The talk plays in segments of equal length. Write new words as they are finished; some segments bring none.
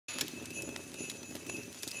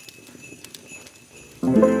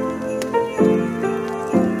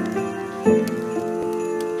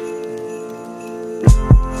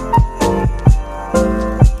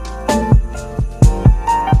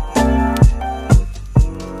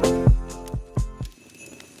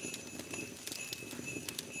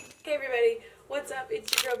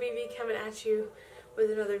Bebee coming at you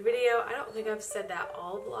with another video. I don't think I've said that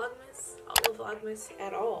all of Vlogmas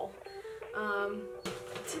at all.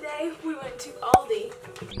 Today we went to Aldi.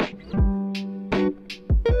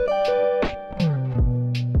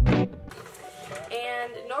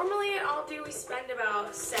 And normally at Aldi we spend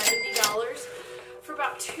about $70 for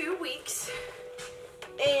about 2 weeks.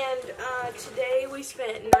 And today we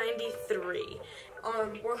spent $93.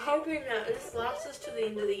 We're hoping that this lasts us to the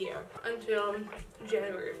end of the year until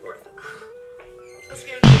January 4th. Let's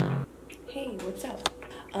get into it. Hey, what's up?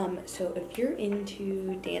 So if you're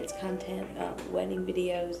into dance content, wedding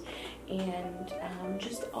videos, and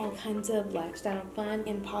just all kinds of lifestyle fun,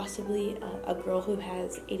 and possibly a girl who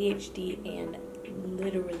has ADHD and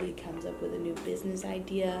literally comes up with a new business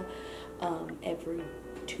idea every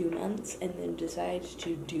 2 months and then decides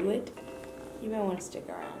to do it, you might want to stick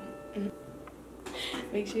around.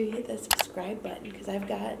 Make sure you hit that subscribe button because I've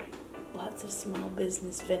got lots of small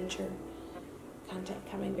business venture content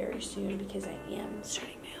coming very soon because I am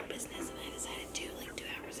starting my own business and I decided to like 2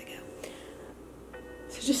 hours ago.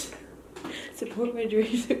 So just support my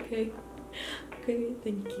dreams, okay? Okay,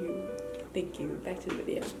 thank you. Thank you. Back to the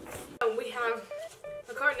video. We have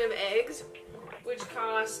a carton of eggs, which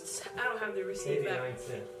costs, I don't have the receipt, 89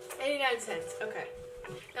 cents. 89 cents, okay.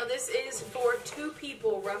 Now this is for 2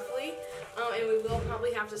 people roughly, and we will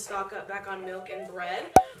probably have to stock up back on milk and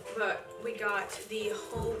bread, but we got the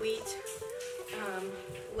whole wheat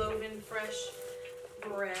Loaven fresh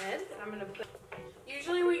bread. I'm gonna put,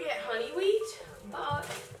 usually we get honey wheat, but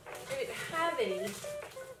we didn't have any,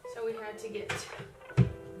 so we had to get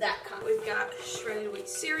that kind. We've got shredded wheat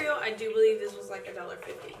cereal. I do believe this was like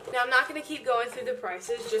 $1.50. Now I'm not gonna keep going through the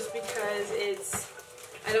prices just because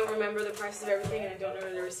I don't remember the prices of everything and I don't know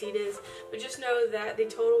where the receipt is, but just know that the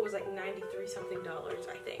total was like $93 something,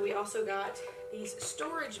 I think. We also got these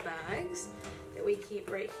storage bags that we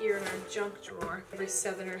keep right here in our junk drawer. Every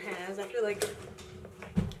Southerner has. I feel like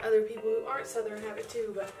other people who aren't Southern have it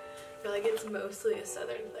too, but I feel like it's mostly a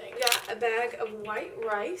Southern thing. We got a bag of white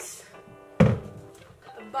rice, a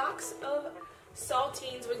box of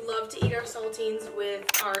saltines. We love to eat our saltines with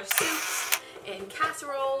our soups and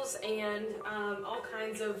casseroles and all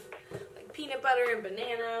kinds of like peanut butter and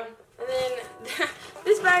banana. And then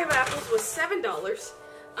this bag of apples was $7.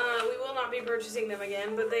 We will not be purchasing them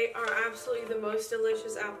again, but they are absolutely the most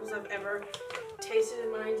delicious apples I've ever tasted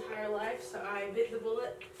in my entire life. So I bit the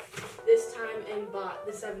bullet this time and bought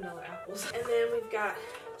the $7 apples. And then we've got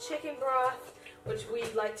chicken broth, which we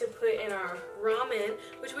like to put in our ramen,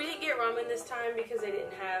 which we didn't get ramen this time because they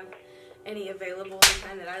didn't have any available, the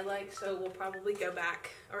kind that I like, so we'll probably go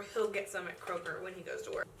back, or he'll get some at Kroger when he goes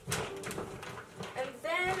to work. And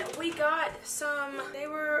then we got some,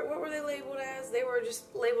 what were they labeled as? They were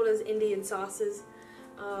just labeled as Indian sauces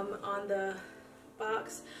on the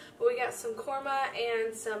box. But we got some korma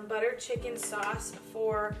and some butter chicken sauce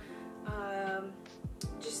for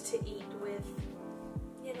just to eat with,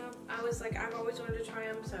 you know, I was like, I've always wanted to try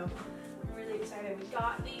them, so I'm really excited. We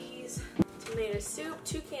got these. Tomato soup,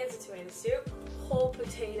 2 cans of tomato soup, whole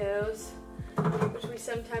potatoes, which we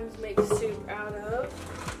sometimes make soup out of,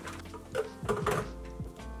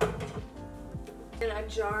 and a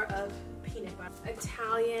jar of peanut butter,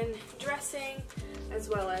 Italian dressing, as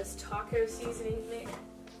well as taco seasoning mix,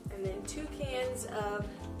 and then 2 cans of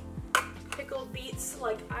pickled beets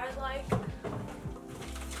like I like,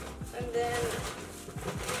 and then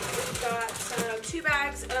we've got 2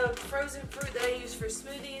 bags of frozen fruit that I use for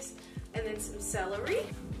smoothies, and then some celery.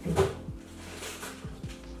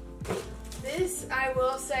 This, I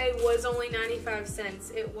will say, was only 95 cents.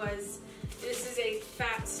 This is a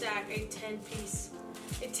fat stack, a 10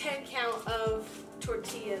 count of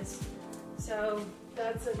tortillas. So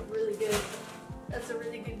that's a really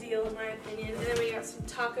good deal in my opinion. And then we got some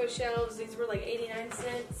taco shells. These were like 89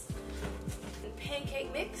 cents. And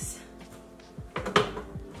pancake mix. And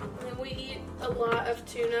then we eat a lot of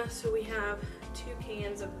tuna, so we have 2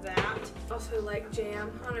 cans of that. Also like jam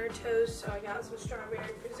on our toast, so I got some strawberry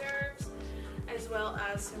preserves as well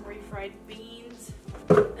as some refried beans.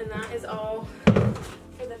 And that is all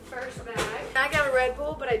for the first bag. I got a Red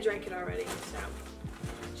Bull, but I drank it already, so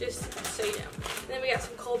just so you know. And then we got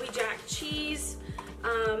some Colby Jack cheese,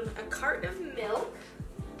 a carton of milk,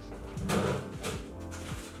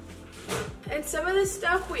 and some of this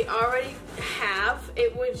stuff we already have.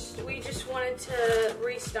 We just wanted to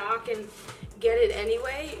restock and get it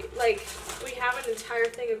anyway. Like, we have an entire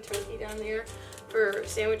thing of turkey down there for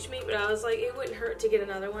sandwich meat, but I was like, it wouldn't hurt to get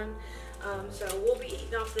another one. So we'll be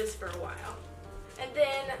eating off this for a while. And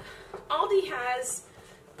then Aldi has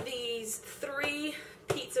these 3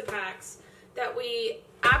 pizza packs that we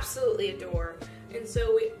absolutely adore. And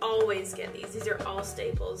so we always get these. These are all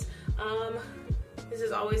staples. This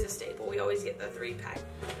is always a staple. We always get the 3-pack.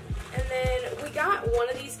 And then we got one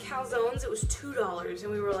of these calzones. It was $2,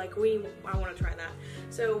 and we were like, I want to try that.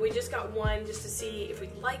 So we just got one just to see if we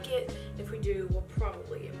like it. If we do, we'll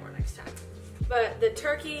probably get more next time. But the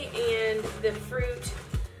turkey and the fruit,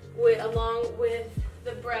 along with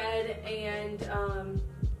the bread and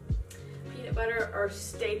peanut butter, are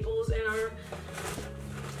staples in our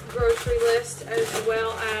grocery list, as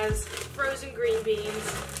well as frozen green beans,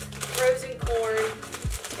 frozen corn,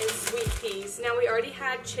 and sweet peas. Now, we already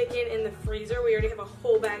had chicken in the freezer. We already have a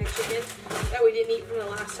whole bag of chicken that we didn't eat from the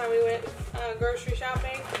last time we went grocery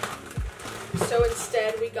shopping. So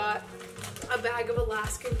instead, we got a bag of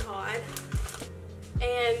Alaskan cod.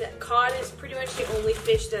 And cod is pretty much the only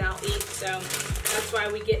fish that I'll eat, so that's why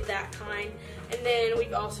we get that kind. And then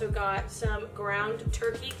we've also got some ground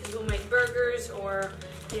turkey, because we'll make burgers or,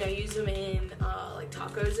 you know, use them in like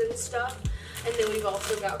tacos and stuff. And then we've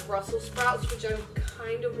also got Brussels sprouts, which I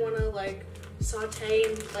kind of want to like saute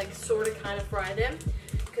and like sort of kind of fry them,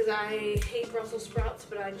 because I hate Brussels sprouts,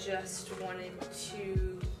 but I just wanted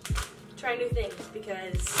to try new things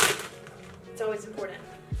because it's always important.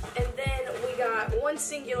 And then we got one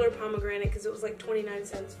singular pomegranate because it was like 29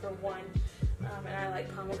 cents for one. And I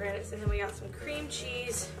like pomegranates. And then we got some cream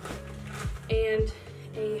cheese and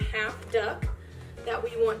a half duck that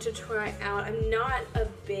we want to try out. I'm not a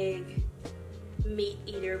big meat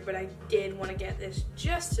eater, but I did want to get this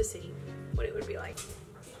just to see what it would be like.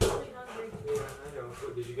 I'm really hungry. Yeah, I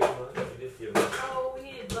know. Did you get butter? You did get butter. Oh, we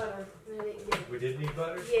needed butter. And I didn't get it. We did need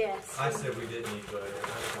butter? Yes. I said we did need butter.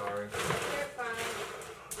 I'm sorry. They're fine.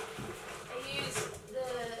 I used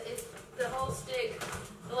the whole stick.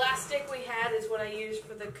 The last stick we had is what I used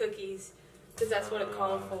for the cookies, because that's what it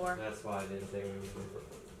called for. That's why I didn't think we needed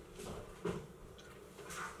it.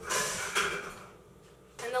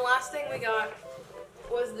 And the last thing we got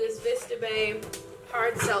was this Bebee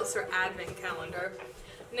hard seltzer advent calendar.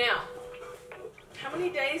 Now, how many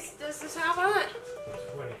days does this have on it?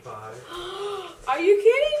 25. Are you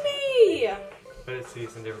kidding me? But it's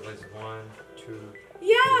seasoned different places. 1, 2.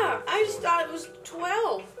 Yeah, I just thought it was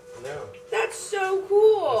 12. No. That's so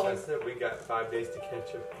cool. That's what I said. We got 5 days to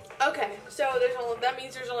catch up. Okay, so that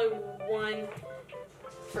means there's only one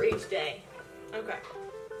for each day. Okay.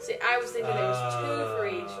 See, I was thinking there was 2 for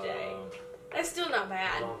each day. That's still not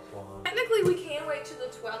bad. Technically, we can wait till the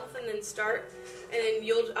 12th and then start, and then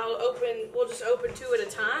we'll just open 2 at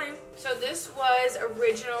a time. So this was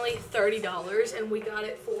originally $30, and we got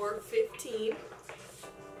it for $15.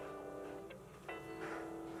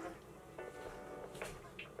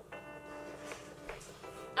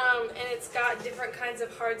 And it's got different kinds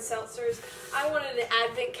of hard seltzers. I wanted an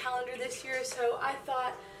advent calendar this year, so I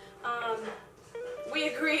thought we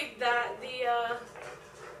agreed that the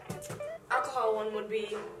alcohol one would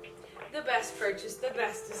be the best purchase, the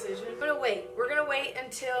best decision. But we're gonna wait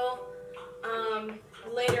until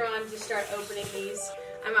later on to start opening these.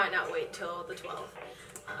 I might not wait till the 12th,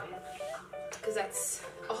 because that's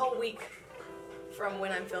a whole week from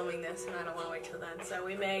when I'm filming this, and I don't want to wait till then. So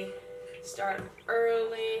we may start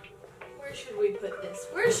early. Where should we put this?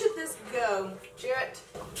 Where should this go, Jarrett?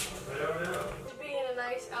 I don't know. To be in a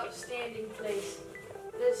nice, outstanding place.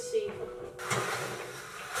 Let's see.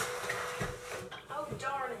 Oh,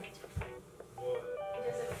 darn it. What?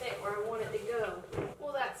 It doesn't fit where I want it to go.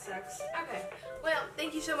 Well, that sucks. Okay. Well,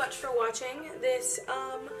 thank you so much for watching this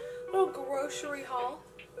little grocery haul.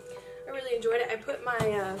 I really enjoyed it. I put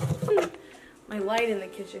my my light in the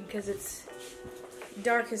kitchen because it's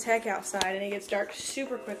dark as heck outside, and it gets dark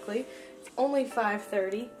super quickly. It's only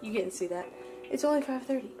 5:30. You can't see that. It's only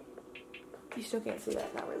 5:30. You still can't see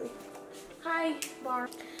that, not really. Hi, Bar.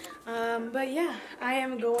 But yeah, I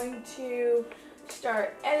am going to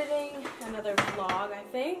start editing another vlog, I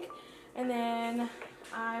think, and then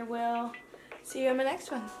I will see you in my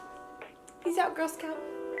next one. Peace out, Girl Scout,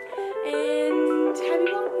 and happy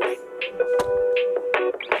Vlogmas.